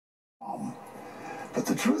But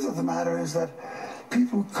the truth of the matter is that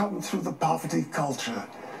people come through the poverty culture,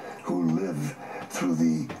 who live through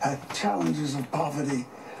the challenges of poverty,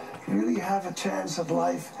 really have a chance at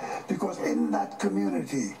life, because in that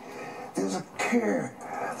community, there's a care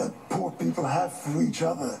that poor people have for each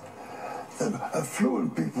other, that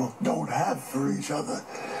affluent people don't have for each other.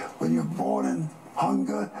 When you're born in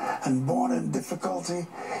hunger and born in difficulty,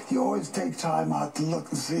 you always take time out to look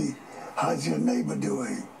and see, how's your neighbor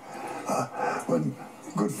doing? When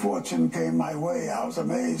good fortune came my way, I was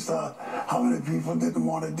amazed how many people didn't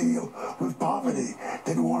want to deal with poverty,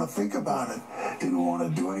 didn't want to think about it, didn't want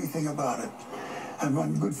to do anything about it. And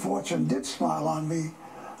when good fortune did smile on me,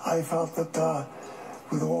 I felt that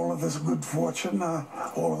with all of this good fortune,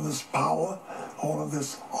 all of this power, all of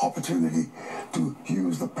this opportunity to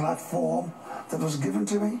use the platform that was given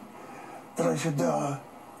to me, that I should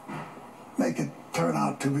make it turn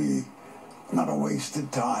out to be not a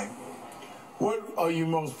wasted time. What are you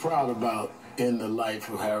most proud about in the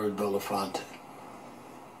life of Harry Belafonte?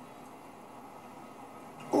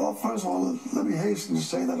 Well, first of all, let me hasten to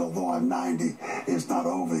say that although I'm 90, it's not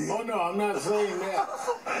over yet. Oh, no, I'm not saying that.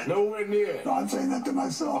 Nowhere near. No, I'm saying that to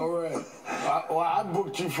myself. All right. I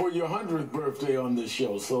booked you for your 100th birthday on this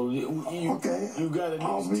show, so okay. You got at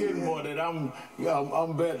least 10 more that I'm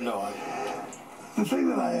betting on. The thing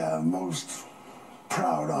that I am most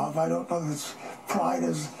proud of, I don't know if it's pride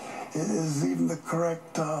is even the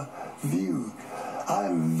correct view. I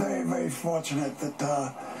am very, very fortunate that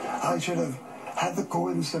I should have had the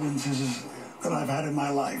coincidences that I've had in my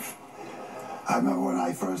life. I remember when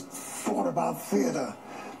I first thought about theater,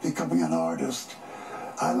 becoming an artist,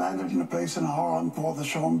 I landed in a place in Harlem called the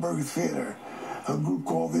Schoenberg Theater, a group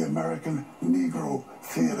called the American Negro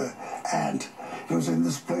Theater. And it was in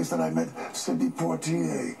this place that I met Sidney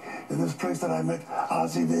Poitier, in this place that I met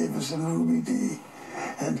Ossie Davis and Ruby Dee.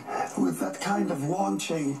 And with that kind of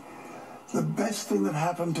launching, the best thing that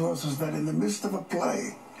happened to us is that in the midst of a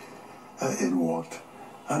play, in walked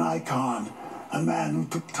an icon, a man who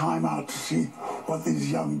took time out to see what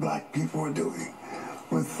these young black people were doing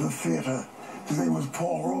with the theater. His name was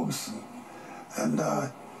Paul Robeson. And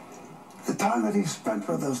the time that he spent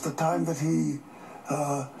with us, the time that he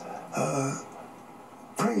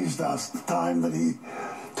praised us, the time that he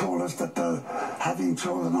told us that having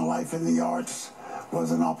chosen a life in the arts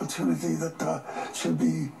was an opportunity that should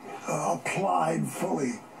be applied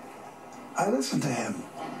fully. I listened to him,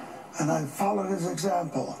 and I followed his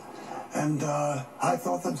example. And I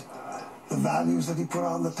thought that the values that he put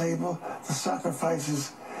on the table, the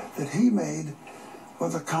sacrifices that he made, were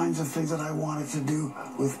the kinds of things that I wanted to do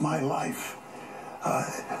with my life.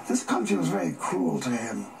 This country was very cruel to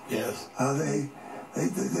him. Yes.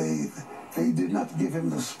 They did not give him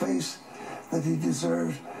the space that he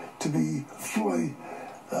deserved to be fully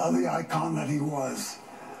the icon that he was.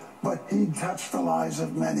 But he touched the lives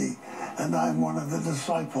of many, and I'm one of the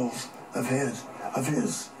disciples of his.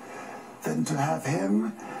 Then to have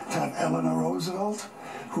him, to have Eleanor Roosevelt,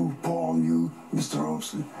 who Paul knew, Mr.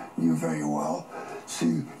 Robeson knew very well.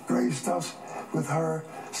 She graced us with her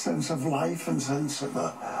sense of life and sense of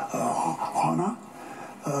honor.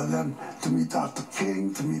 Then to meet Dr.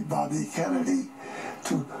 King, to meet Bobby Kennedy,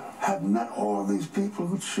 to have met all of these people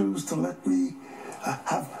who choose to let me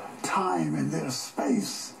have time in their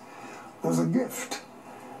space was a gift.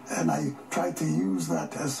 And I tried to use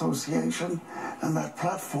that association and that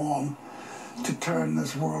platform to turn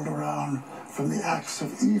this world around from the acts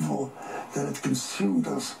of evil that had consumed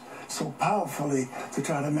us so powerfully, to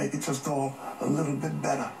try to make it just all a little bit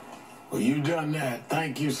better. Well, you've done that.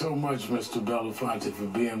 Thank you so much, Mr. Belafonte, for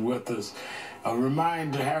being with us. A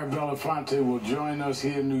reminder, Harry Belafonte will join us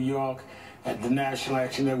here in New York at the National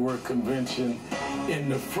Action Network Convention, in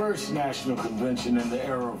the first national convention in the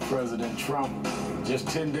era of President Trump. Just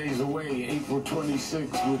 10 days away, April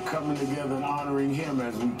 26th, we're coming together and honoring him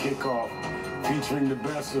as we kick off, featuring the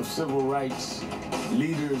best of civil rights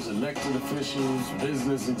leaders, elected officials,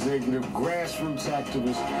 business executives, grassroots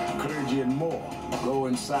activists, clergy, and more. Go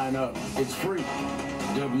and sign up. It's free.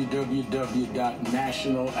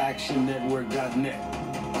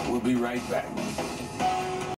 www.nationalactionnetwork.net. We'll be right back.